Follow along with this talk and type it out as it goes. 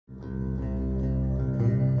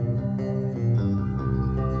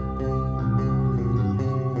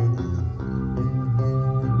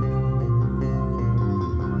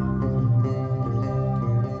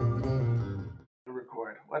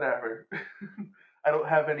I don't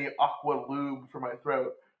have any aqua lube for my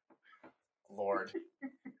throat. Lord.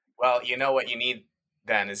 Well, you know what you need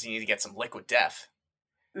then is you need to get some Liquid Death.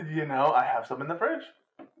 I have some in the fridge.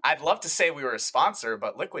 I'd love to say we were a sponsor,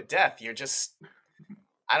 but Liquid Death, you're just,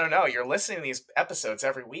 I don't know, you're listening to these episodes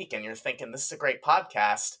every week and you're thinking this is a great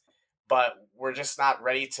podcast, but we're just not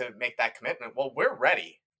ready to make that commitment. Well, we're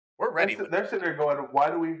ready. We're ready. They're sitting there going,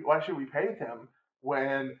 why should we pay them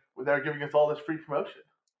when they're giving us all this free promotion?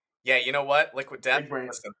 Yeah, you know what? Liquid Death, Big brain.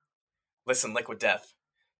 listen, Liquid Death.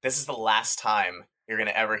 This is the last time you're going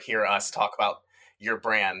to ever hear us talk about your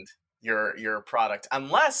brand, your product,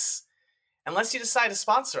 unless you decide to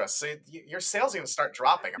sponsor us. So your sales are going to start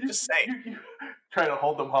dropping. I'm just saying. You trying to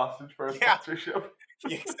hold them hostage for a sponsorship.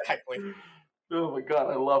 Exactly. Oh my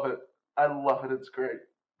God, I love it. I love it. It's great.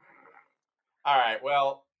 All right,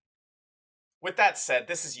 well, with that said,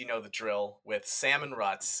 this is You Know the Drill with Sam and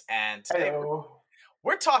Ruts, and today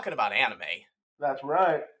we're talking about anime. That's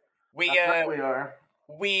right. We are.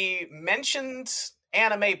 We mentioned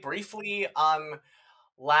anime briefly on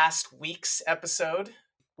last week's episode.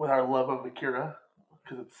 With our love of Akira,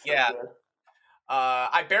 because it's so good.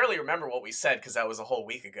 I barely remember what we said because that was a whole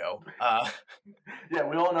week ago. Yeah,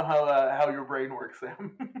 we all know how your brain works,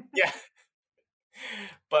 Sam. Yeah.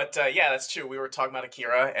 But yeah, that's true. We were talking about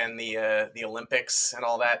Akira and the Olympics and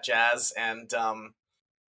all that jazz, and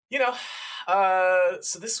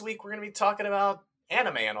so this week we're gonna be talking about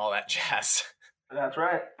anime and all that jazz. That's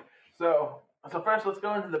right. So first, let's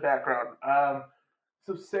go into the background.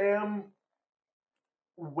 So Sam,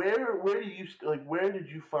 where did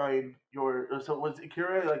you find your? So was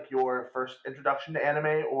Akira like your first introduction to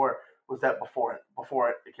anime, or was that before it,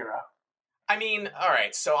 Akira? I mean, all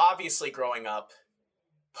right. So obviously, growing up,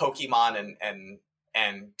 Pokemon and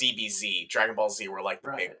DBZ, Dragon Ball Z, were like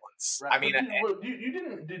the big ones. Right. I mean, were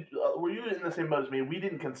you in the same boat as me? We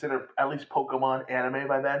didn't consider at least Pokemon anime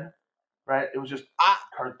by then, right? It was just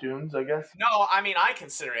cartoons, I guess. No, I mean, I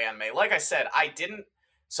consider anime. Like I said, I didn't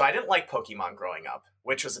like Pokemon growing up,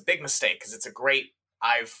 which was a big mistake because it's a great.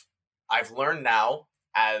 I've learned now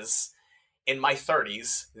as in my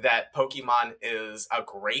 30s that Pokemon is a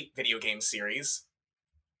great video game series,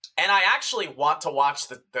 and I actually want to watch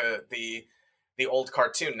the old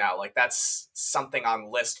cartoon now. Like that's something on the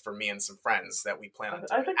list for me and some friends that we plan on.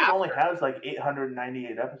 I think it only has like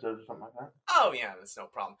 898 episodes or something like that. Oh yeah, that's no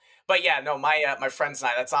problem. But yeah, no, my friends and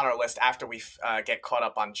I, that's on our list after we get caught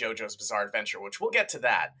up on JoJo's Bizarre Adventure, which we'll get to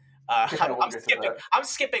that. I'm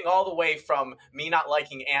skipping all the way from me not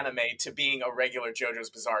liking anime to being a regular JoJo's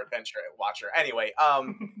Bizarre Adventure watcher. Anyway,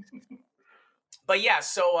 but yeah,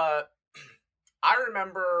 so I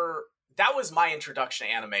remember that was my introduction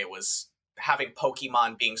to anime, was having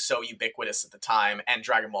Pokemon being so ubiquitous at the time and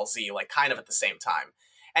Dragon Ball Z like kind of at the same time.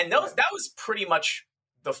 And that was pretty much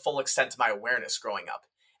the full extent of my awareness growing up.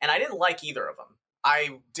 And I didn't like either of them.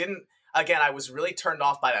 I was really turned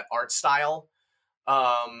off by that art style.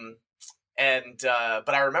 But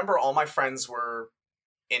I remember all my friends were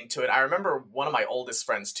into it. I remember one of my oldest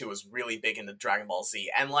friends too was really big into Dragon Ball Z,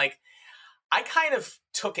 and like I kind of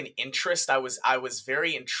took an interest. I was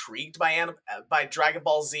very intrigued by Dragon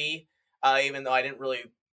Ball Z, even though I didn't really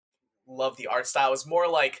love the art style. It was more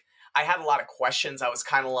like I had a lot of questions. I was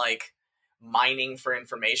kind of like mining for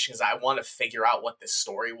information because I want to figure out what this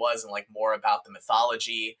story was and like more about the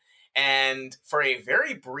mythology. And for a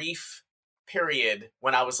very brief period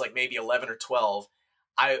when I was like maybe 11 or 12,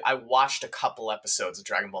 I watched a couple episodes of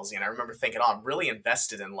Dragon Ball Z, and I remember thinking, oh, I'm really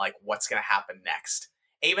invested in like what's going to happen next.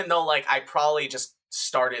 Even though like I probably just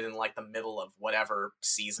started in like the middle of whatever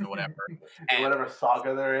season or whatever. And whatever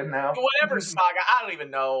saga they're in now. Whatever saga, I don't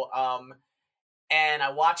even know. And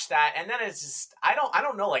I watched that, and then it's just I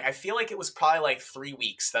don't know. Like I feel like it was probably like 3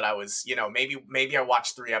 weeks that I was, maybe I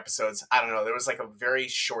watched 3 episodes. I don't know. There was like a very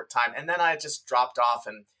short time, and then I just dropped off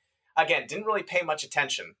and again didn't really pay much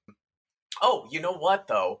attention. Oh, you know what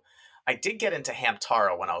though? I did get into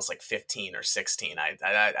Hamtaro when I was like 15 or 16.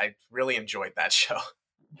 I really enjoyed that show.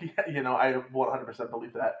 Yeah, I 100%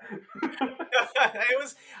 believe that. It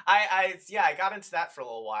was I got into that for a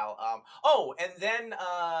little while. And then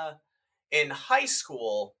in high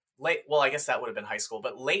school, I guess that would have been high school,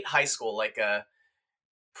 but late high school, like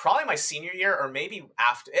probably my senior year or maybe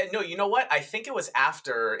after. No, you know what? I think it was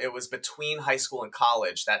after. It was between high school and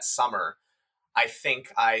college that summer. I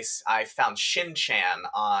think I found Shin-Chan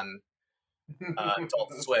on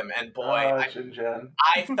Adult Swim, and boy, I fell in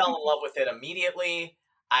love with it immediately.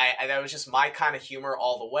 That was just my kind of humor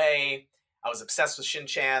all the way. I was obsessed with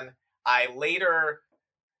Shin-Chan. I later,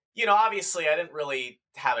 obviously I didn't really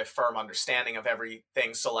have a firm understanding of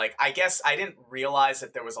everything. So like, I guess I didn't realize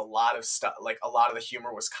that there was a lot of stuff, like a lot of the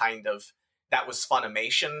humor was kind of that was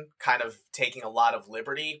Funimation kind of taking a lot of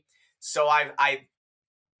liberty. So I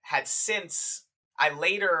had since I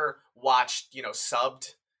later watched,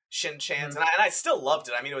 subbed Shin-Chan's, and I still loved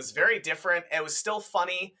it. I mean, it was very different. It was still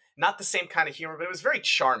funny, not the same kind of humor, but it was very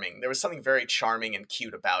charming. There was something very charming and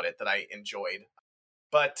cute about it that I enjoyed.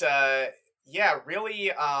 But yeah,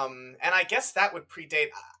 really, and I guess that would predate.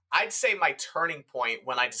 I'd say my turning point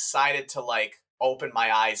when I decided to like open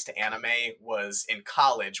my eyes to anime was in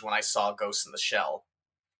college when I saw Ghost in the Shell.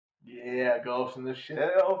 Yeah, Ghost in the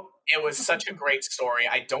Shell. It was such a great story.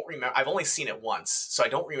 I don't remember. I've only seen it once, so I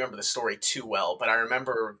don't remember the story too well. But I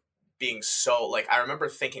remember being so like I remember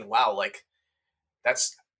thinking, "Wow, like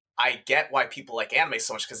that's I get why people like anime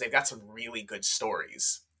so much because they've got some really good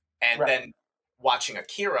stories." And Right. then watching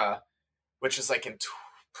Akira, which was like in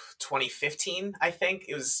 2015, I think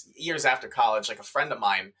it was years after college. Like a friend of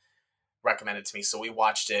mine recommended to me, so we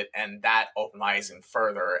watched it, and that opened my eyes even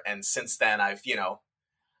further. And since then, I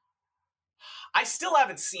still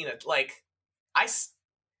haven't seen it. Like I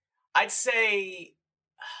I'd say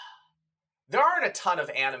there aren't a ton of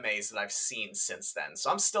animes that I've seen since then. So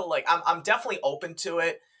I'm still like I'm definitely open to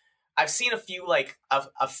it. I've seen a few like a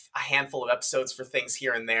handful of episodes for things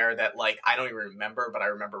here and there that like I don't even remember, but I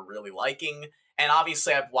remember really liking. And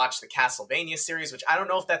obviously I've watched the Castlevania series, which I don't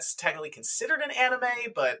know if that's technically considered an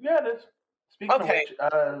anime, but Yeah, it is. Speaking of okay. which,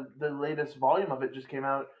 the latest volume of it just came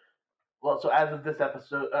out. Well, so as of this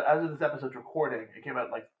episode's recording, it came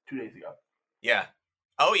out like 2 days ago. Yeah.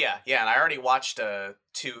 Oh yeah, yeah, and I already watched the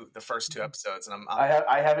first two episodes, and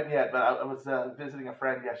I haven't yet, but I was visiting a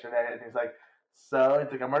friend yesterday, and he's like, "So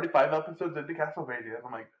it's like I'm already 5 episodes into Castlevania." And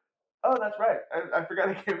I'm like, "Oh, that's right. I forgot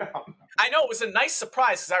it came out." I know it was a nice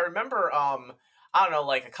surprise because I remember, I don't know,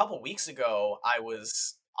 like a couple weeks ago, I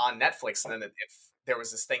was on Netflix, and then if there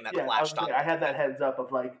was this thing that Yeah, flashed on. I had that heads up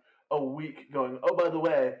of like a week going. Oh, by the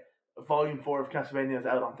way, Volume 4 of Castlevania is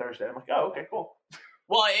out on Thursday. I'm like, "Oh, okay, cool."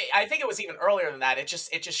 Well, I think it was even earlier than that. It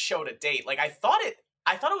just showed a date. Like I thought it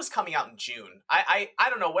was coming out in June. I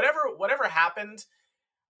don't know. Whatever happened,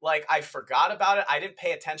 like I forgot about it. I didn't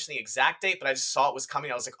pay attention to the exact date, but I just saw it was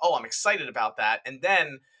coming. I was like, oh, I'm excited about that. And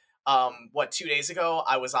then, 2 days ago,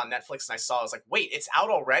 I was on Netflix and I was like, wait, it's out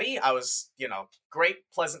already. I was,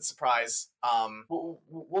 great, pleasant surprise.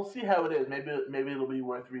 We'll see how it is. Maybe it'll be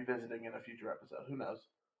worth revisiting in a future episode. Who knows?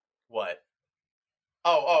 What?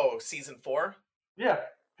 Oh, season 4. Yeah,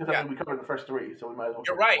 because Yeah. I mean we covered the first 3, so we might as well.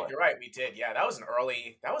 You're right. You're right. We did. Yeah, that was an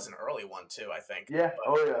early one too, I think. Yeah.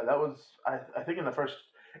 Oh yeah, that was. I think in the first.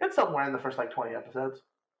 It's somewhere in the first like 20 episodes.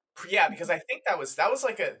 Yeah, because I think that was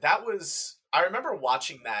I remember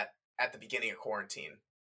watching that at the beginning of quarantine.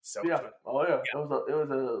 So Yeah. Oh yeah. Yeah.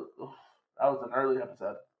 That was an early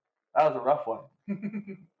episode. That was a rough one.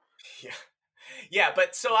 Yeah. Yeah,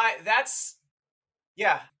 but so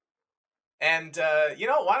yeah. And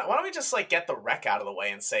why don't we just like get the rec out of the way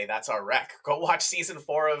and say that's our rec. Go watch season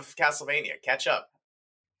 4 of Castlevania. Catch up.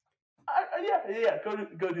 Yeah.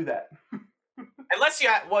 Go do that. Unless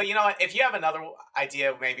well, you know what? If you have another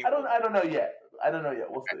idea, maybe I don't know yet.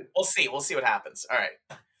 We'll see. We'll see what happens. All right.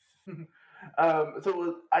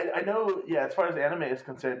 So I know. Yeah, as far as anime is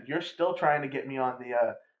concerned, you're still trying to get me on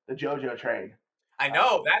the JoJo train. I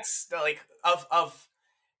know that's like of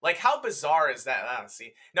like how bizarre is that?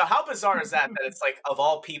 See, now how bizarre is that it's like of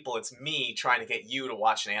all people, it's me trying to get you to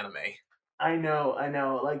watch an anime. I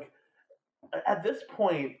know. Like at this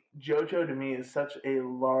point, JoJo to me is such a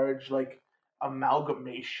large like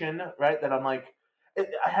amalgamation, right? That I'm like,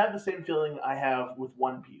 I have the same feeling I have with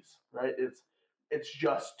One Piece, right? It's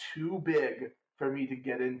just too big for me to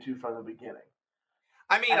get into from the beginning.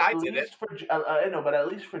 I mean, I did it. I know, but at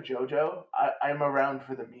least for JoJo, I'm around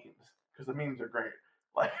for the memes because the memes are great.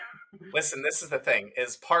 Like, listen, this is the thing: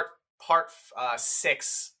 is part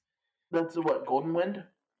 6. That's what Golden Wind.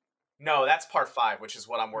 No, that's part 5, which is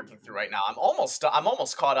what I'm working through right now. I'm almost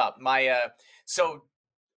caught up. So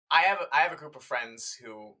I have a group of friends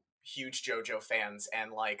who huge JoJo fans,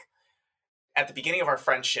 and like at the beginning of our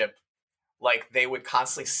friendship, like they would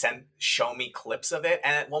constantly show me clips of it,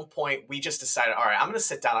 and at one point we just decided, all right, I'm gonna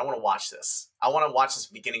sit down. I want to watch this. I want to watch this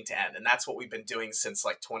beginning to end, and that's what we've been doing since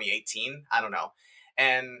like 2018. I don't know,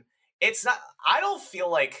 and it's not. I don't feel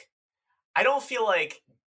like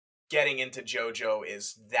getting into JoJo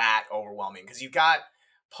is that overwhelming because you got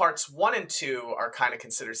parts 1 and 2 are kind of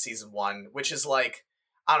considered season 1, which is like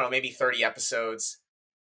I don't know, maybe 30 episodes,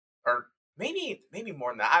 or maybe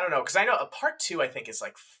more than that. I don't know because I know part 2 I think is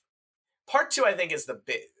like. Part 2, I think, is the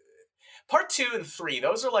big. Part 2 and 3,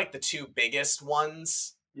 those are like the 2 biggest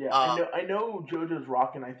ones. Yeah, I know JoJo's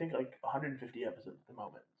rocking. I think like 150 episodes at the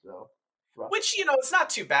moment. So, which it's not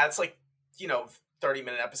too bad. It's like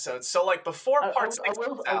 30-minute episodes. So like before I, part I, I 6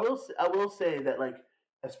 will comes I out. will I will say that, like,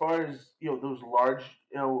 as far as those large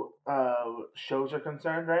shows are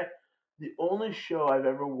concerned, right? The only show I've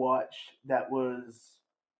ever watched that was,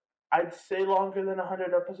 I'd say, longer than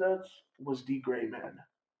 100 episodes was The Gray Man.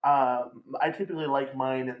 I typically like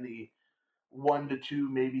mine in the 1 to 2,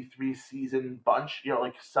 maybe 3 season bunch.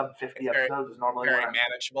 Like sub 50 It's very episodes is normally very where I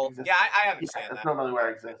manageable. exist. Yeah, I Yeah, understand that's that. normally where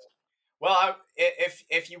I exist. Well,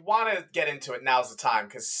 if you want to get into it, now's the time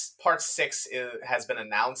because part 6 has been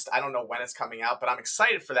announced. I don't know when it's coming out, but I'm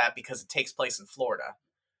excited for that because it takes place in Florida.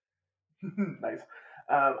 Nice.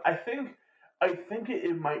 I think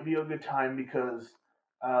it might be a good time because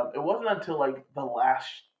it wasn't until like the last,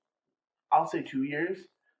 I'll say, 2 years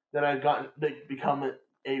that I've gotten like become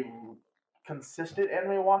a consistent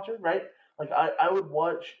anime watcher. Right? Like I would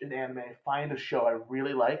watch an anime, find a show I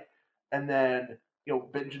really like, and then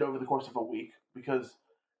binge it over the course of a week because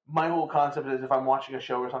my whole concept is if I'm watching a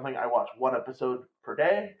show or something, I watch one episode per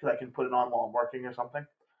day because I can put it on while I'm working or something.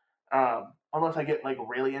 Unless I get like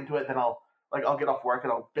really into it, then I'll get off work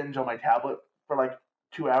and I'll binge on my tablet for like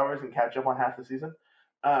 2 hours and catch up on half the season.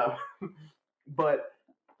 Uh, but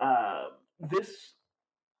uh, this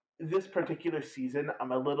particular season,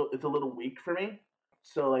 it's a little weak for me.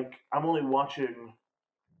 So like I'm only watching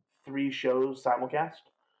 3 shows simulcast,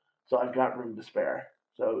 so I've got room to spare.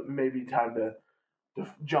 So maybe time to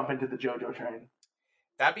jump into the JoJo train.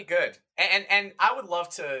 That'd be good. And I would love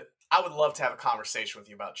to have a conversation with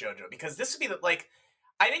you about JoJo because this would be like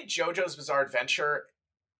I think JoJo's Bizarre Adventure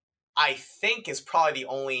I think is probably the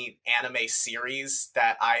only anime series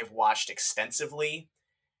that I've watched extensively.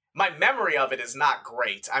 My memory of it is not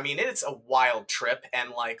great. I mean, it's a wild trip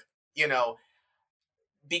and like, you know,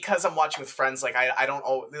 because I'm watching with friends, like I don't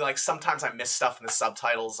like sometimes I miss stuff in the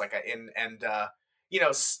subtitles, like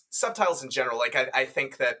subtitles in general. Like I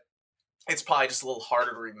think that it's probably just a little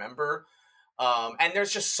harder to remember. And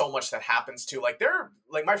there's just so much that happens too. Like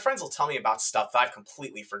my friends will tell me about stuff that I've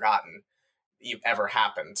completely forgotten ever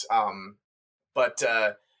happened. But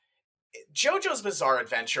JoJo's Bizarre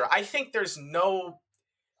Adventure, I think there's no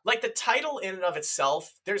like the title in and of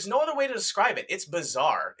itself, there's no other way to describe it. It's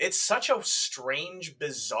bizarre. It's such a strange,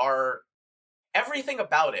 bizarre everything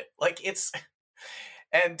about it. Like it's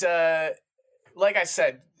and like I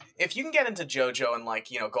said, if you can get into JoJo and like,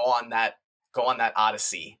 go on that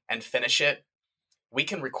Odyssey and finish it, we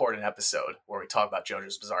can record an episode where we talk about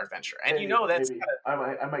JoJo's Bizarre Adventure. And Maybe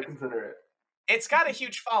I might consider it. it's got a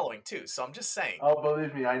huge following too, so I'm just saying. Oh,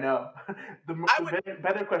 believe me, I know. the I the would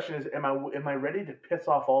better question is, am I ready to piss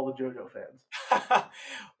off all the JoJo fans?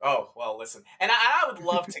 Oh, well, listen. And I would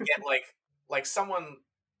love to get like someone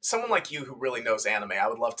like you who really knows anime. I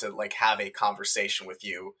would love to like have a conversation with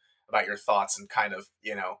you about your thoughts and kind of,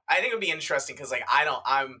 I think it would be interesting cuz like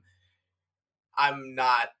I'm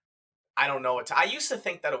not I don't know what to, I used to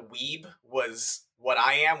think that a weeb was what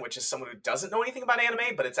I am, which is someone who doesn't know anything about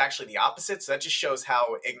anime, but it's actually the opposite. So that just shows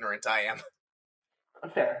how ignorant I am.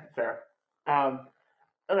 Fair, fair. Um,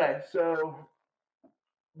 okay, so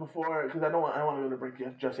before, because I don't want to go to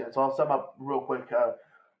break just yet, so I'll sum up real quick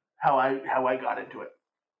how I got into it.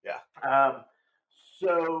 Yeah. Um,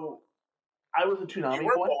 so I was a You Toonami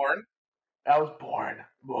were boy. born. I was born.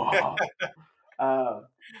 Um,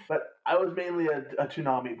 but I was mainly a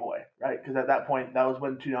Toonami boy, right? Because at that point, that was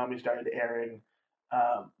when Toonami started airing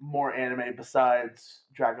more anime besides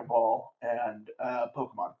Dragon Ball and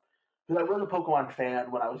Pokemon. Because I was a Pokemon fan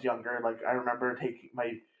when I was younger. Like I remember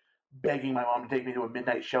begging my mom to take me to a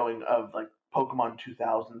midnight showing of like Pokemon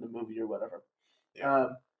 2000, the movie or whatever. Yeah.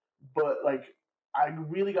 But like I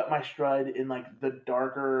really got my stride in like the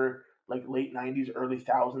darker like late '90s, early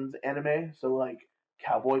thousands anime. So like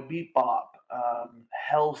Cowboy Bebop,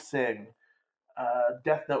 Hellsing,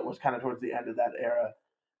 Death Note was kind of towards the end of that era.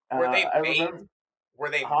 Were they I made remember, were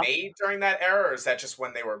they huh? made during that era, or is that just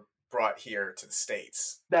when they were brought here to the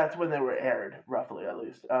States? That's when they were aired, roughly at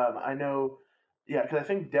least. I know, yeah, because I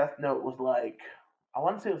think Death Note was like I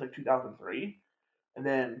want to say it was like 2003, and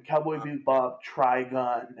then Cowboy Uh, Bebop,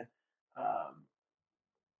 Trigun, um,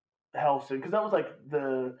 Hellsing, because that was like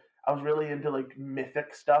I was really into like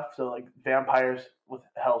mythic stuff, so like vampires with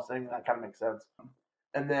Hellsing, that kind of makes sense.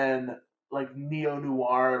 And then like neo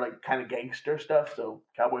noir, like kind of gangster stuff, so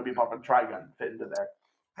Cowboy Bebop and Trigun fit into there.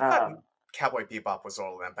 I thought Um, Cowboy Bebop was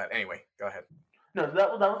all of them, but anyway, go ahead. no,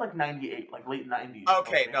 that was like '98, like late '90s is what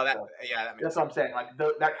Okay, I mean. no, that So yeah, that makes that's what sense. I'm saying.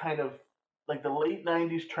 Like that kind of like the late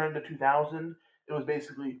 '90s turn to 2000. It was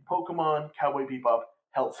basically Pokemon, Cowboy Bebop,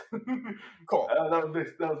 Hellsing. Cool. That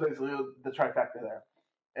was basically the trifecta there.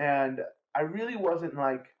 And I really wasn't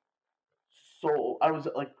like sold. I was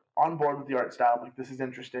like on board with the art style. I'm like, this is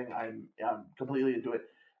interesting. I'm completely into it.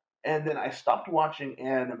 And then I stopped watching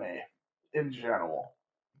anime in general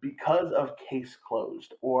because of Case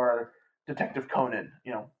Closed or Detective Conan.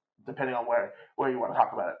 Depending on where you want to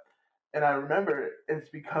talk about it. And I remember it's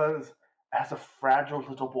because as a fragile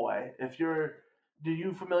little boy, do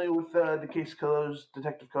you familiar with the Case Closed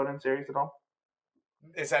Detective Conan series at all?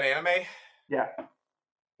 Is that anime? Yeah.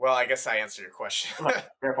 Well, I guess I answered your question. Okay,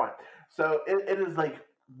 fair point. So it is like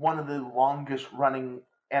one of the longest running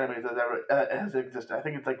animes that ever has existed. I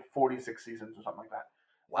think it's like 46 seasons or something like that.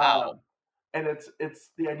 Wow. And it's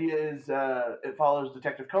the idea is it follows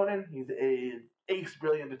Detective Conan. He's a ace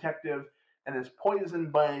brilliant detective and is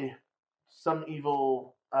poisoned by some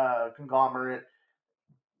evil conglomerate.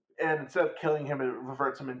 And instead of killing him, it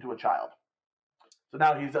reverts him into a child. So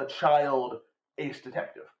now he's a child ace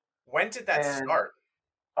detective. When did that And start?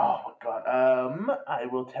 oh my god. I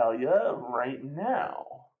will tell you right now.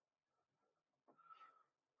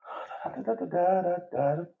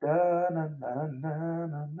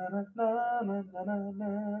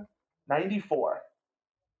 94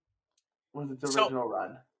 was its So original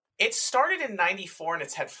run. it started in 94 and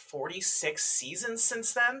it's had 46 seasons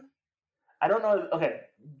since then? I don't know. Okay,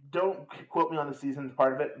 don't quote me on the seasons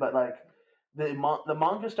part of it, but like the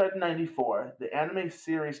manga started in 94. The anime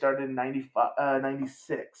series started in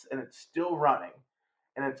 96, and it's still running.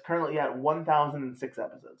 And it's currently at 1,006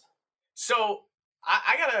 episodes. So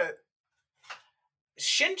I gotta.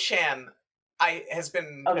 Shin-Chan has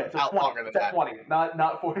been Okay, so out 20. longer than It's at that. 20,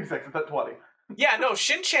 not 46. It's at 20. Yeah, no,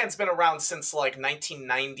 Shin-Chan's been around since like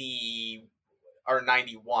 1990 or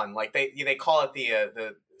 91. Like they call it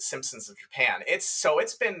the Simpsons of Japan.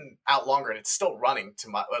 It's been out longer and it's still running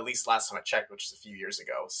at least last time I checked, which is a few years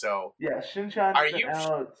ago. So Yeah, Shin-Chan's are been you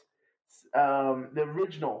out. The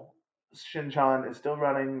original Shin-Chan is still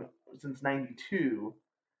running since 92,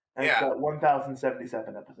 and it's yeah. got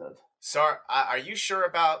 1,077 episodes. So are you sure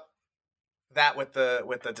about that with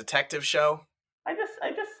the detective show? I just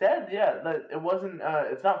said, yeah, that it wasn't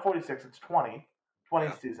it's not 46, it's 20. 20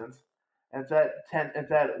 Yeah. seasons. And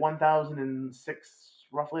it's at 1,006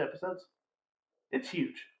 roughly episodes. It's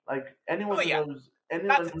huge. Like Oh yeah. anyone who knows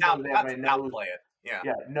Not to anime knows, downplay it. Yeah.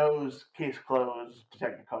 yeah, knows Case Closed,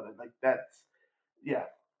 Detective Conan. Like that's, yeah.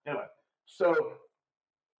 Anyway, so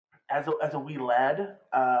as a wee lad,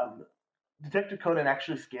 Detective Conan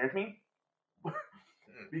actually scared me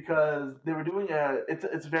because they were doing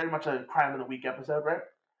it's very much a crime of the week episode, right?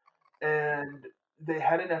 And they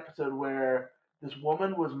had an episode where this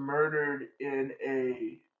woman was murdered in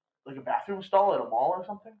a bathroom stall at a mall or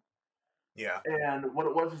something. Yeah. And what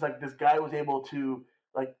it was is like this guy was able to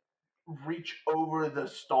like reach over the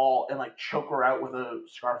stall and like choke her out with a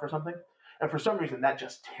scarf or something. And for some reason that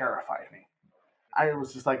just terrified me. I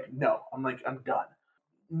was just like, no, I'm done.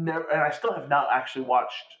 Never, and I still have not actually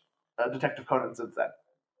watched Detective Conan since then.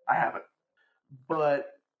 I haven't. But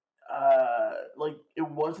like it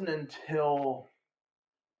wasn't until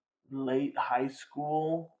late high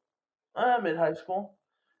school, mid high school,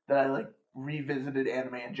 that I like revisited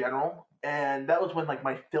anime in general, and that was when like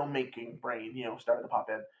my filmmaking brain, started to pop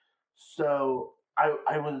in. So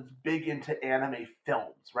I was big into anime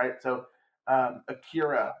films, right? So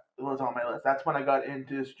Akira was on my list. That's when I got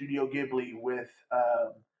into Studio Ghibli with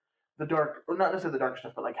the dark, or not necessarily the dark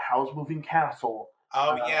stuff, but like Howl's Moving Castle.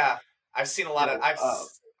 Oh yeah. I've seen a lot of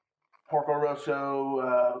Porco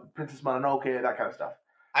Rosso, Princess Mononoke, that kind of stuff.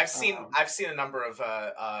 I've seen a number of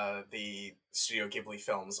the Studio Ghibli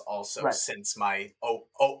films also Right. since my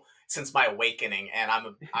since my awakening,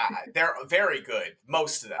 and they're very good.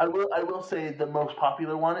 Most of them. I will say the most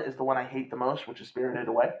popular one is the one I hate the most, which is Spirited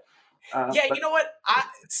Away. Yeah, you know what?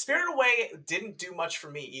 Spirited Away didn't do much for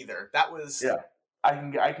me either. That was yeah. I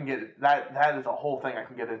can get it. That is a whole thing I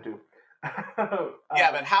can get into.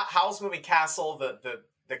 yeah, but Howl's Moving Castle,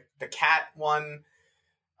 the cat one.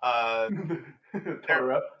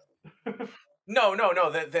 Totoro. No.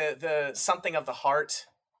 The something of the heart.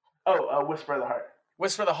 Oh, Whisper of the Heart.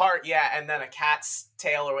 Whisper of the Heart, yeah, and then a cat's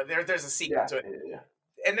tail, or there's a sequel to it. Yeah.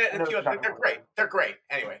 And then they're great. They're great.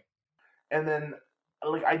 Anyway. And then,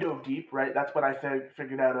 like, I dove deep, right? That's when I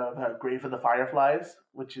figured out of Grave of the Fireflies,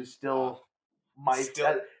 which is still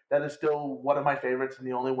that is still one of my favorites and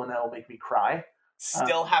the only one that will make me cry.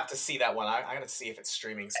 Still have to see that one. I gotta see if it's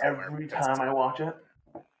streaming somewhere. Every time I watch it.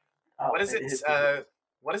 What is it?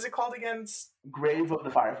 What is it called again? Grave of the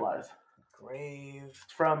Fireflies. Grave.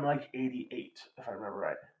 It's from like '88, if I remember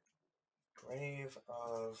right. Grave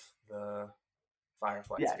of the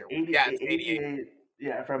Fireflies. Yeah, it's 88.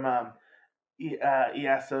 Yeah, from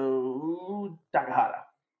Ieyasu Takahata.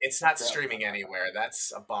 It's not So, streaming anywhere.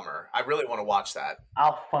 That's a bummer. I really want to watch that.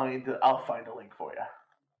 I'll find a link for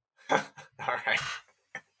you. All right.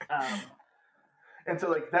 And so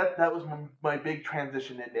like that was my big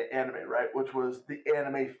transition into anime, right? Which was the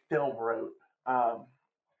anime film route.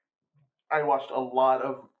 I watched a lot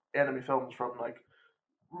of anime films from like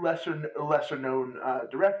lesser known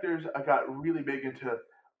directors. I got really big into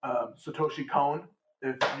Satoshi Kon.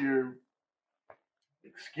 If you're,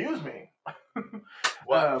 excuse me,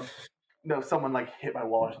 What? no, someone like hit my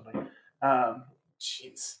wall or something. Um,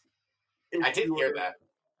 Jeez. if I did you hear that.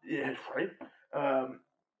 Yeah, right.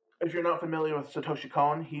 If you're not familiar with Satoshi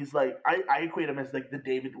Kon, he's like I equate him as like the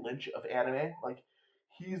David Lynch of anime. Like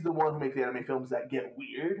he's the one who makes anime films that get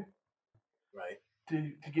weird. Right.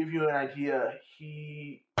 To give you an idea,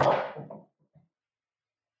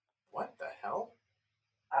 What the hell?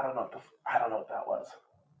 I don't know what that was.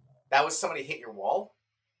 That was somebody hit your wall?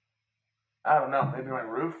 I don't know. Maybe my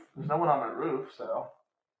roof. There's no one on my roof, so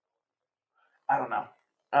I don't know.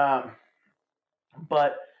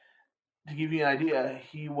 But to give you an idea,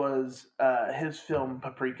 he was his film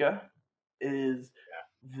Paprika is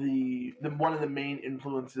the one of the main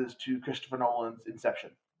influences to Christopher Nolan's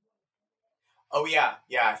Inception. Oh yeah.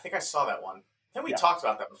 I think I saw that one. I think we talked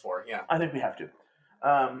about that before. Yeah. I think we have to.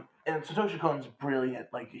 And Satoshi Kon's brilliant.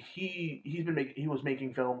 Like he was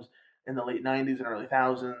making films in the late '90s and early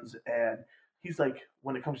 2000s, and he's like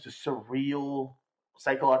when it comes to surreal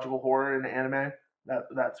psychological horror in anime,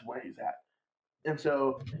 that's where he's at. And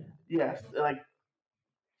so, yes, like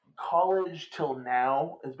college till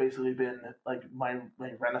now has basically been like my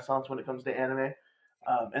renaissance when it comes to anime.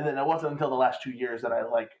 And then it wasn't until the last 2 years that I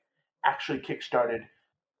like actually kickstarted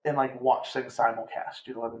and like watched things simulcast.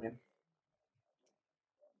 You know what I mean?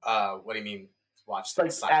 What do you mean? Watch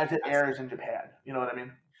Like as it airs in Japan. You know what I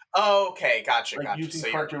mean? Oh, okay, gotcha. Like using So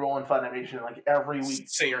Crunchyroll and Funimation like every week.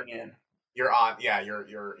 So you're on. Yeah,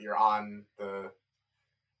 you're on the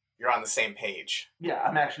same page. Yeah,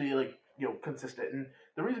 I'm actually like consistent, and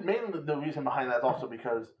mainly the reason behind that is also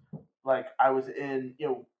because like I was in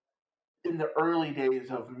in the early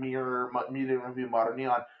days of Mirror Media Review Modern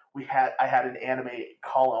Neon, I had an anime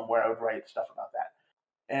column where I would write stuff about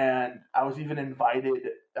that, and I was even invited.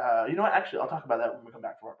 You know what? Actually, I'll talk about that when we come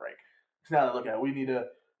back from our break. So now that I look at it, we need to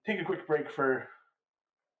take a quick break for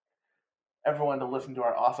everyone to listen to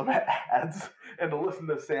our awesome ads and to listen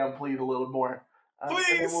to Sam plead a little more. Please.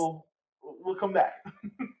 And then we'll come back.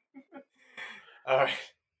 All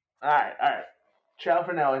right. Ciao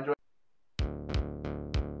for now. Enjoy.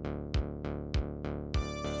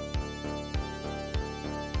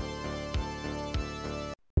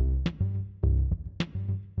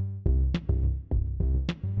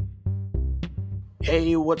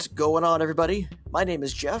 Hey, what's going on, everybody? My name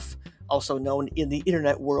is Jeff, also known in the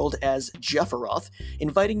internet world as Jefferoth,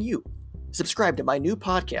 inviting you to subscribe to my new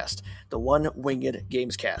podcast, the One Winged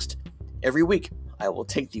Gamescast. Every week, I will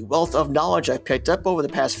take the wealth of knowledge I've picked up over the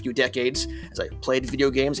past few decades as I've played video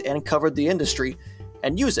games and covered the industry,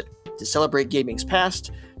 and use it to celebrate gaming's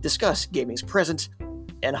past, discuss gaming's present,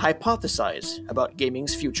 and hypothesize about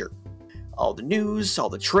gaming's future. All the news, all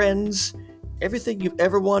the trends, everything you've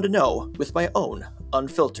ever wanted to know with my own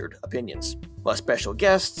unfiltered opinions. Plus special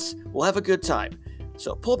guests, we'll have a good time.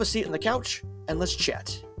 So pull up a seat on the couch and let's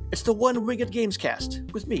chat. It's the One Winged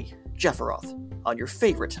Gamescast with me, Jefferoth, on your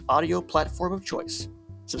favorite audio platform of choice.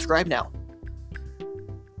 Subscribe now.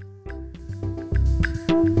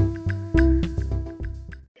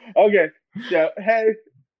 Okay, so hey,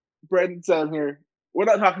 Brendan Sam here. We're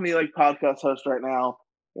not talking to you like podcast host right now.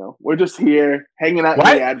 We're just here hanging out in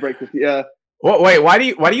the ad break with you. Well, wait, why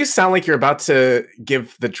do you sound like you're about to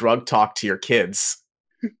give the drug talk to your kids?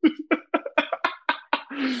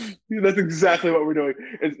 That's exactly what we're doing.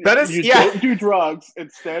 Don't do drugs.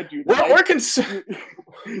 Instead, we're concerned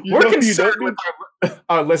with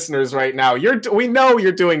our listeners right now. We know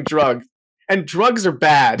you're doing drugs, and drugs are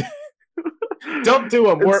bad. Don't do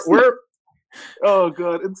them. We're Oh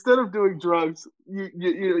god! Instead of doing drugs,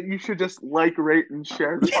 you should just rate, and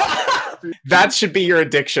share the podcast. That should be your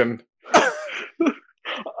addiction.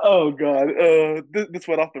 Oh god, this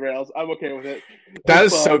went off the rails. I'm okay with it. That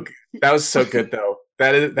was so good though.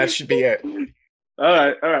 That should be it.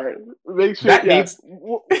 All right. Make sure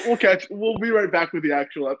we'll be right back with the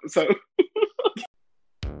actual episode.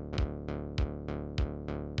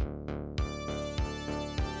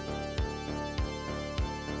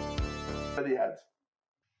 For the ads.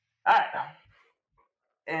 All right,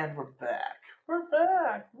 and we're back.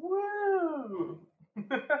 Woo!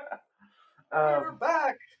 We're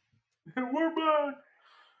back. We're back.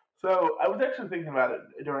 So I was actually thinking about it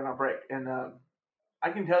during our break, and I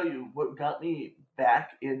can tell you what got me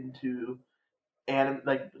back into anime,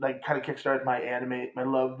 like kind of kickstarted my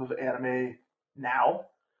love of anime now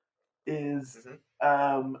is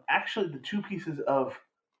actually the two pieces of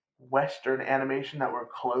Western animation that were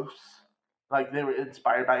close, like they were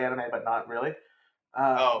inspired by anime but not really.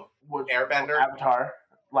 Was Airbender, Avatar,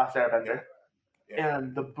 Last Airbender, Yeah.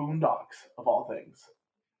 and the Boondocks of all things.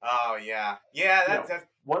 Oh yeah, yeah.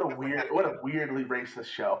 What a weirdly racist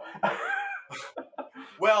show.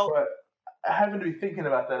 Well, but I happen to be thinking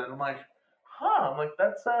about that, and I'm like,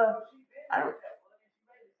 that's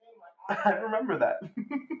I remember that.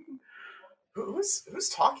 Who's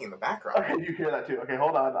talking in the background? Okay, you hear that too. Okay,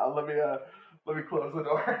 hold on. Let me close the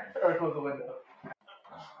door or close the window.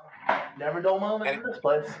 Never dull moment in this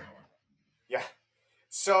place. Yeah.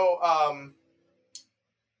 So,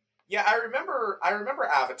 yeah, I remember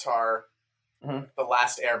Avatar, The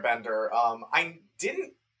Last Airbender.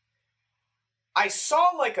 I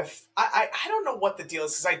saw like I don't know what the deal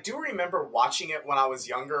is, because I do remember watching it when I was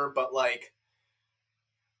younger, but like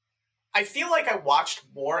I feel like I watched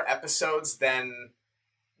more episodes than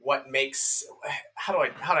what makes. How do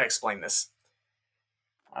I explain this?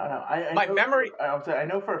 I don't know. My memory. I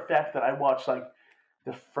know for a fact that I watched like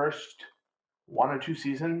the first one or two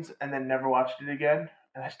seasons and then never watched it again,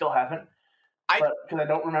 and I still haven't. Because I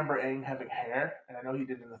don't remember Aang having hair, and I know he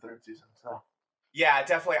did in the third season. So yeah,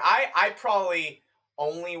 definitely. I probably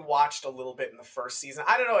only watched a little bit in the first season.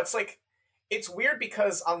 I don't know. It's like it's weird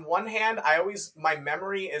because on one hand, my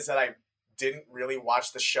memory is that I didn't really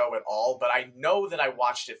watch the show at all, but I know that I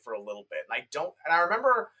watched it for a little bit, and I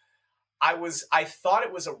remember I thought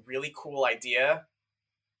it was a really cool idea,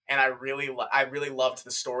 and I really loved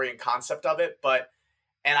the story and concept of it,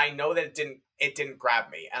 and I know that it didn't grab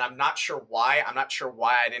me, and I'm not sure why. I'm not sure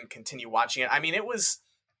why I didn't continue watching it. I mean, it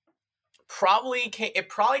probably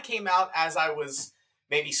came out as I was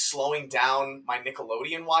maybe slowing down my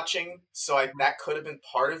Nickelodeon watching, so that could have been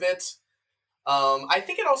part of it. I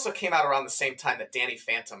think it also came out around the same time that Danny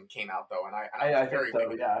Phantom came out, though, and I think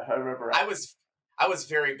so. Yeah, I remember. I was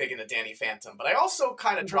very big into Danny Phantom, but I also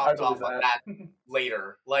kind of dropped off on that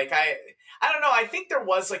later. Like I don't know. I think there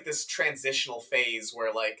was like this transitional phase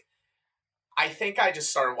where like I think I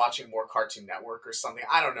just started watching more Cartoon Network or something.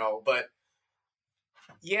 I don't know, but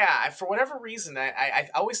yeah, for whatever reason, I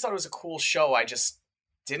always thought it was a cool show. I just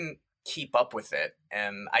didn't keep up with it,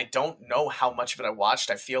 and I don't know how much of it I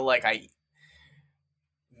watched. I feel like I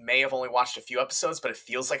may have only watched a few episodes, but it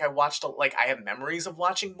feels like I have memories of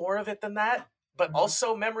watching more of it than that, but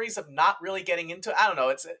also memories of not really getting into it. I don't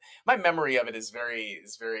know. My memory of it is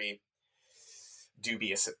very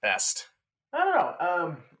dubious at best. I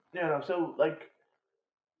don't know. So like,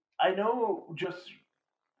 I know just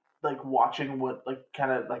like watching what like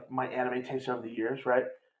kind of like my anime taste over the years, right?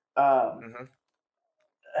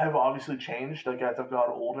 Have obviously changed like as I've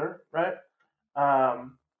gotten older, right?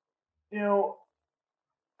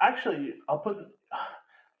 Actually,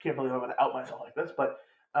 can't believe I'm going to out myself like this, but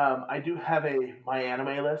I do have my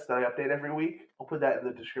anime list that I update every week. I'll put that in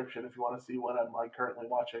the description if you want to see what I'm like currently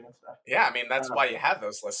watching and stuff. Yeah, I mean that's why you have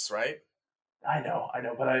those lists, right? I know,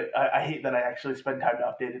 but I hate that I actually spend time to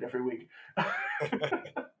update it every week.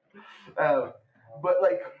 But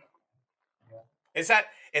like, is that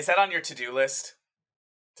on your to-do list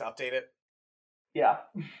to update it? Yeah.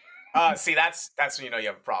 See, that's when you know you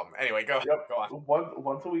have a problem. Anyway, go on.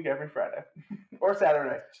 Once a week, every Friday or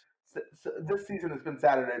Saturday. So this season has been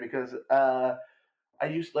Saturday because I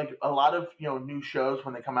used like a lot of new shows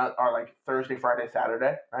when they come out are like Thursday, Friday,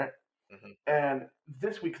 Saturday, right? And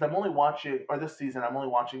this week, this season, I'm only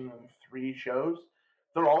watching 3 shows.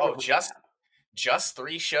 They're all just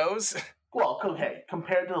 3 shows. Well, okay.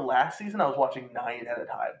 Compared to the last season, I was watching 9 at a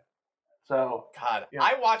time. So God,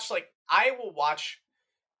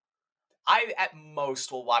 I at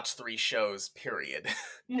most will watch 3 shows. Period.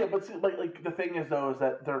 Yeah, but see, like the thing is though is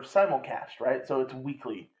that they're simulcast, right? So it's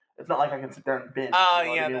weekly. It's not like I can sit there and binge.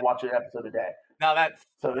 And watch an episode a day. No,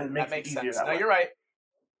 it makes makes easier. sense. No, you're right.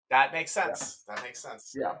 That makes sense. Yeah. That makes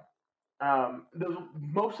sense. Yeah.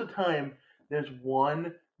 Most of the time, there's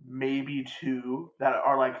 1, maybe 2 that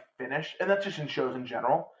are like finished, and that's just in shows in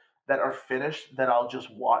general that are finished that I'll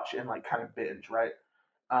just watch and like kind of binge, right?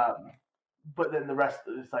 But then the rest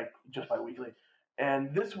is like just bi-weekly.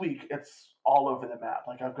 And this week it's all over the map.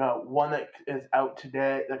 Like I've got 1 that is out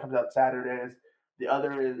today that comes out Saturdays. The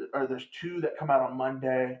other there's 2 that come out on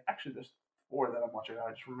Monday. Actually, there's 4 that I'm watching now.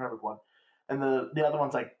 I just remembered 1. And the other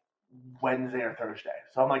one's like Wednesday or Thursday.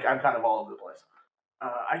 So I'm kind of all over the place.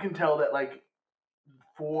 I can tell that like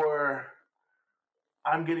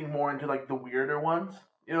I'm getting more into like the weirder ones.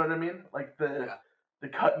 You know what I mean? Like the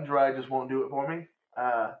cut and dry just won't do it for me.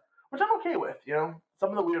 which I'm okay with. You know, some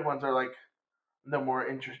of the weird ones are like the more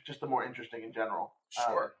interesting in general.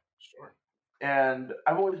 Sure. And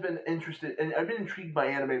I've always been interested, and I've been intrigued by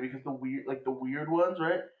anime because the weird ones,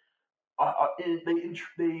 right?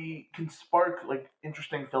 They can spark like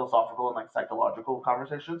interesting philosophical and like psychological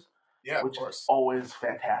conversations, Yeah, of which is course. always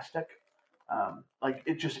fantastic. Like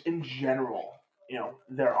it just in general,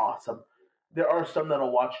 they're awesome. There are some that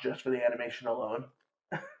I'll watch just for the animation alone.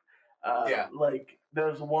 Yeah. Like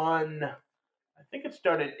there's one, I think it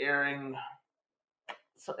started airing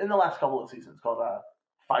in the last couple of seasons called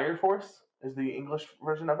Fire Force is the English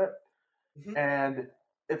version of it, Mhm. and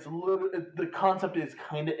it's the concept is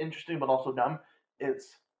kind of interesting but also dumb.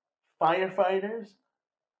 It's firefighters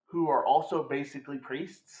who are also basically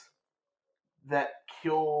priests that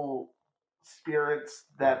kill spirits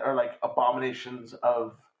that are like abominations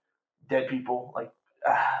of dead people. Like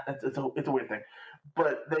it's a weird thing,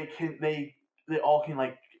 but they all can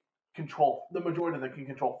like control the majority of them can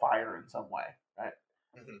control fire in some way, right?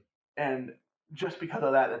 Mhm. And just because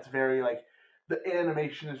of that, it's very like the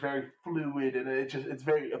animation is very fluid and it's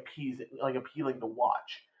very appealing to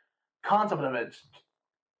watch. Concept of it's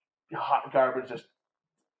hot garbage, just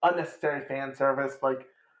unnecessary fan service, like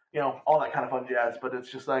all that kind of fun jazz. But it's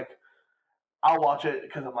just like I'll watch it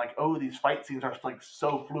because I'm like, oh, these fight scenes are like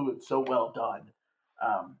so fluid, so well done.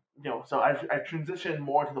 So I've transitioned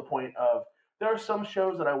more to the point of there are some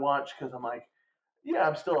shows that I watch because I'm like, yeah,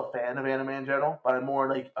 I'm still a fan of anime in general, but I'm more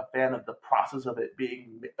like a fan of the process of it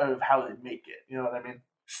being of how they make it. You know what I mean?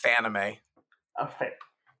 Fanime. I'm a fan.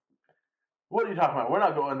 What are you talking about? We're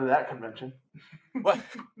not going to that convention. What?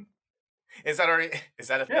 Is that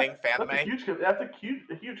a thing? Fanime? That's a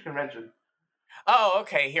huge convention. Oh,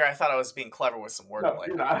 okay. Here, I thought I was being clever with some wordplay. No,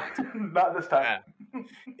 you're not. Not this time.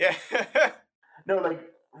 Yeah. No, like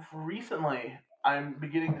recently, I'm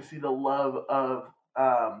beginning to see the love of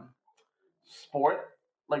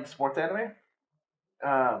sports anime.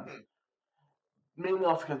 Mainly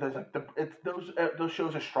also because there's like those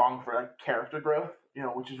shows are strong for like character growth,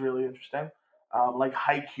 which is really interesting. Like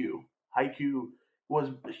Haikyuu. Haikyuu was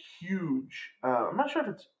huge. I'm not sure if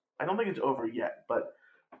it's. I don't think it's over yet, but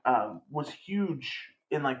was huge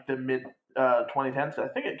in like the mid 2010s. I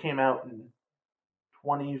think it came out in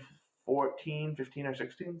 2014, 15, or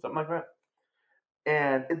 16, something like that.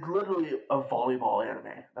 And it's literally a volleyball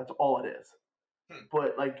anime. That's all it is.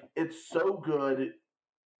 But like, it's so good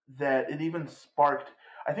that it even sparked.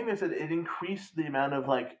 I think they said it increased the amount of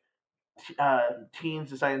like teens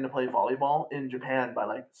deciding to play volleyball in Japan by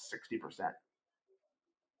like 60%.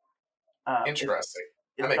 Interesting.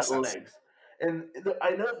 That It's makes got sense. legs, and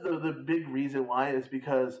I know the big reason why is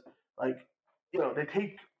because like they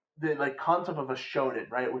take the like concept of a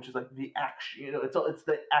shonen, right, which is like the action. It's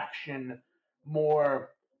the action more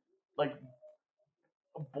like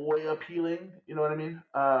boy appealing. You know what I mean?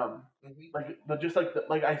 Like, but just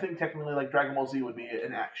like I think technically like Dragon Ball Z would be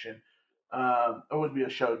an action, it would be a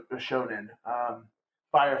shonen.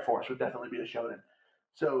 Fire Force would definitely be a shonen.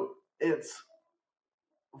 So it's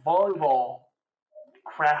volleyball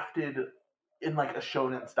crafted in like a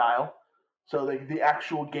shonen style. So like the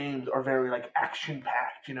actual games are very like action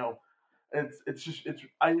packed.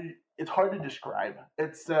 It's hard to describe.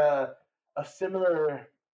 It's a similar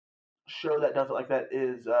show that does it like that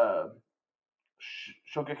is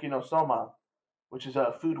Shogeki no Soma, which is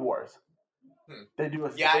Food Wars. They do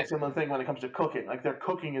a similar thing when it comes to cooking. Like their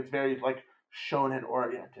cooking is very like shonen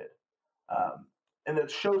oriented, and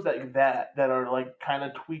it shows that are like kind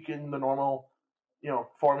of tweaking the normal,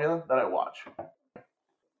 formula that I watch.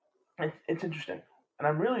 It's interesting, and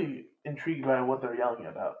I'm really intrigued by what they're yelling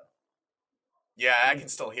about. Yeah, I can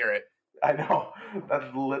still hear it. I know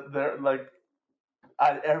they're like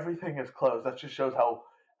everything is closed. That just shows how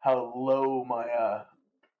low my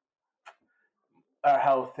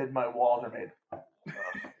how thin my walls are made. Oh,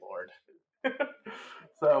 Lord.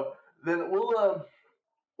 So then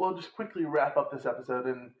we'll just quickly wrap up this episode,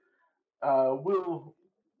 and we'll.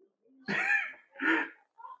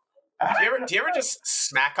 Do you ever just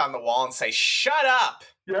smack on the wall and say "shut up"?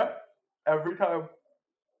 Yeah, every time.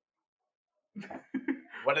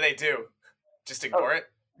 What do they do? Just ignore it?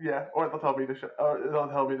 Yeah, or they'll tell me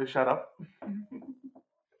to shut up.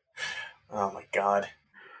 Oh my god.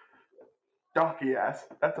 Donkey ass.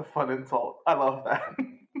 That's a fun insult. I love that.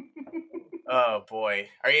 Oh boy.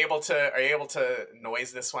 Are you able to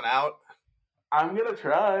noise this one out? I'm gonna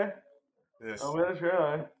try.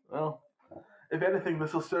 Well, if anything,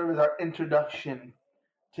 this will serve as our introduction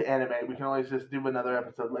to anime. We can always just do another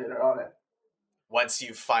episode later on it. Once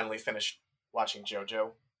you've finally finished watching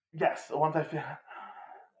JoJo? Yes, once I feel.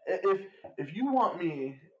 If you want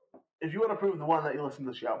me if you want to prove the one that you listen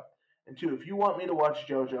to the show, and two, if you want me to watch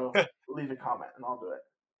JoJo, leave a comment and I'll do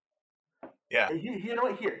it. Yeah. And you know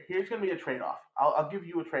what? Here's gonna be a trade-off. I'll give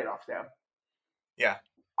you a trade-off, Sam. Yeah.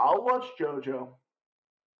 I'll watch JoJo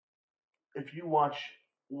if you watch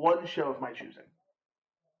one show of my choosing.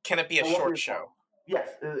 Can it be a short show? Yes,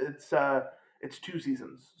 it's 2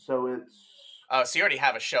 seasons, so it's. Oh, so you already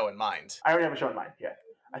have a show in mind. I already have a show in mind. Yeah,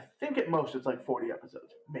 I think at most it's like 40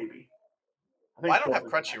 episodes, maybe. I don't have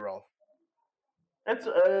Crunchyroll. It's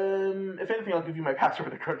if anything, I'll give you my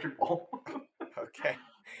password to Crunchyroll. Okay.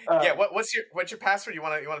 Yeah. What's your password? You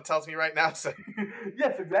want to tell it to me right now? So.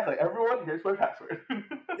 Yes, exactly. Everyone, here's my password.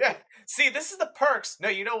 Yeah. See, this is the perks. No,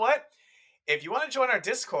 you know what? If you want to join our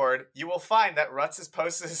Discord, you will find that Rutz has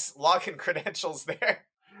posted his login credentials there.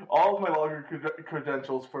 All of my login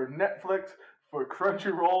credentials for Netflix, for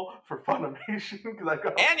Crunchyroll, for Funimation, because I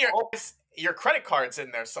got and your credit card's in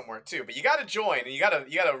there somewhere too. But you got to join, and you got to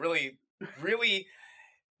really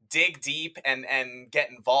dig deep and get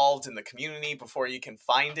involved in the community before you can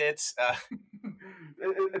find it.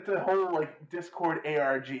 It's a whole like Discord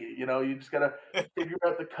ARG. You know, you just gotta figure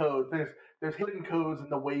out the code. There's hidden codes in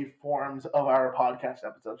the waveforms of our podcast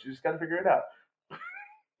episodes. You just gotta figure it out.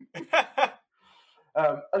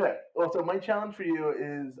 Okay. Well, so my challenge for you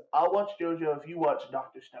is I'll watch JoJo if you watch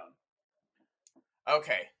Dr. Stone.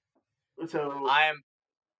 Okay. So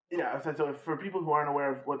so for people who aren't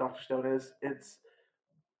aware of what Dr. Stone is, it's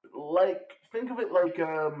like, think of it like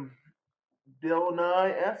Bill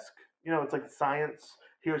Nye-esque. You know, it's like science.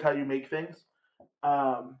 Here's how you make things,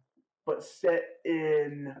 but set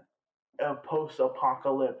in a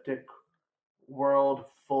post-apocalyptic world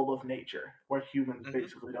full of nature where humans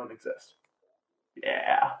basically don't exist.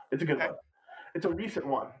 Yeah, it's a good one. It's a recent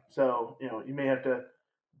one, so you may have to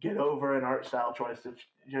get over an art style choice if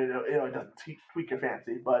it doesn't tweak your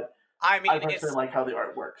fancy. But I personally like how the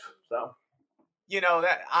art works. So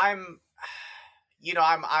that I'm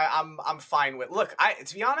fine with. Look,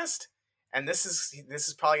 to be honest, and this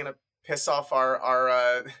is probably gonna piss off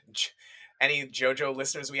our any JoJo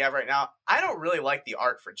listeners we have right now. I don't really like the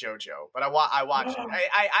art for JoJo, but I watch it.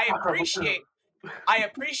 I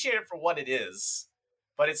appreciate it for what it is,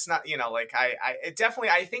 but it's not,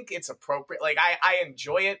 I think it's appropriate. Like I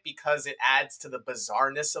enjoy it because it adds to the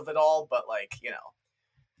bizarreness of it all, but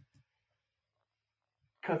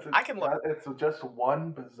because I can look. It's just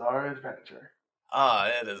one bizarre adventure.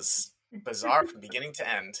 It is bizarre from beginning to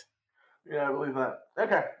end. Yeah, I believe that.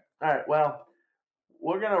 Okay. All right. Well,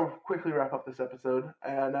 we're going to quickly wrap up this episode.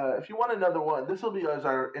 And if you want another one, this will be as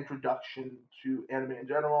our introduction to anime in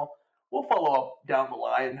general. We'll follow up down the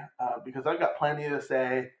line because I've got plenty to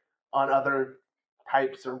say on other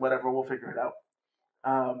types or whatever. We'll figure it out.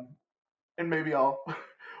 And maybe we'll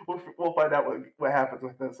find out what happens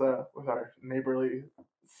with this, with our neighborly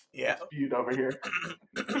dispute over here.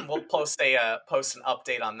 We'll post an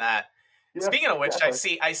update on that. Yeah, speaking of which,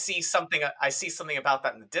 exactly. I see something about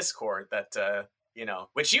that in the Discord that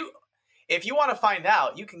which if you want to find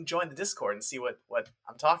out, you can join the Discord and see what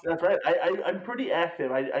I'm talking about. That's right. I'm pretty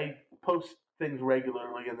active. I post things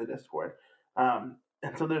regularly in the Discord, and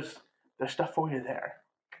so there's stuff for you there.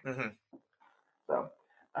 Mm-hmm. So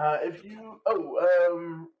if you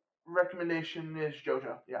recommendation is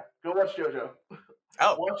JoJo. Yeah, go watch JoJo.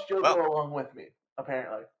 Oh, watch JoJo along with me.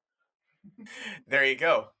 Apparently. There you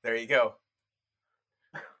go.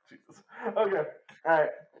 Jesus. Okay. All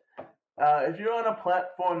right. If you're on a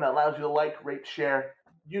platform that allows you to like, rate, share,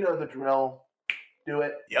 you know the drill. Do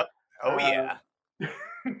it. Yep. Oh, yeah.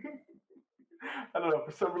 I don't know.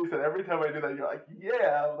 For some reason, every time I do that, you're like,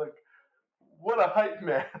 yeah. I'm like, what a hype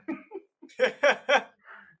man.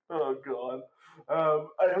 Oh, God.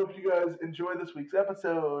 I hope you guys enjoy this week's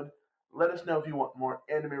episode. Let us know if you want more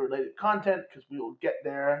anime-related content, because we will get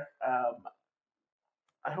there.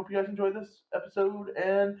 I hope you guys enjoyed this episode,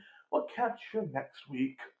 and we'll catch you next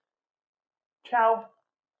week. Ciao.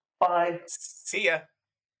 Bye. See ya.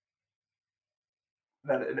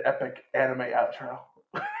 Then an epic anime outro.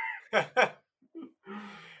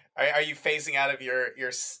 Are you phasing out of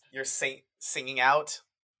your singing out?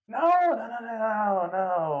 No,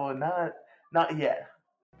 not yet.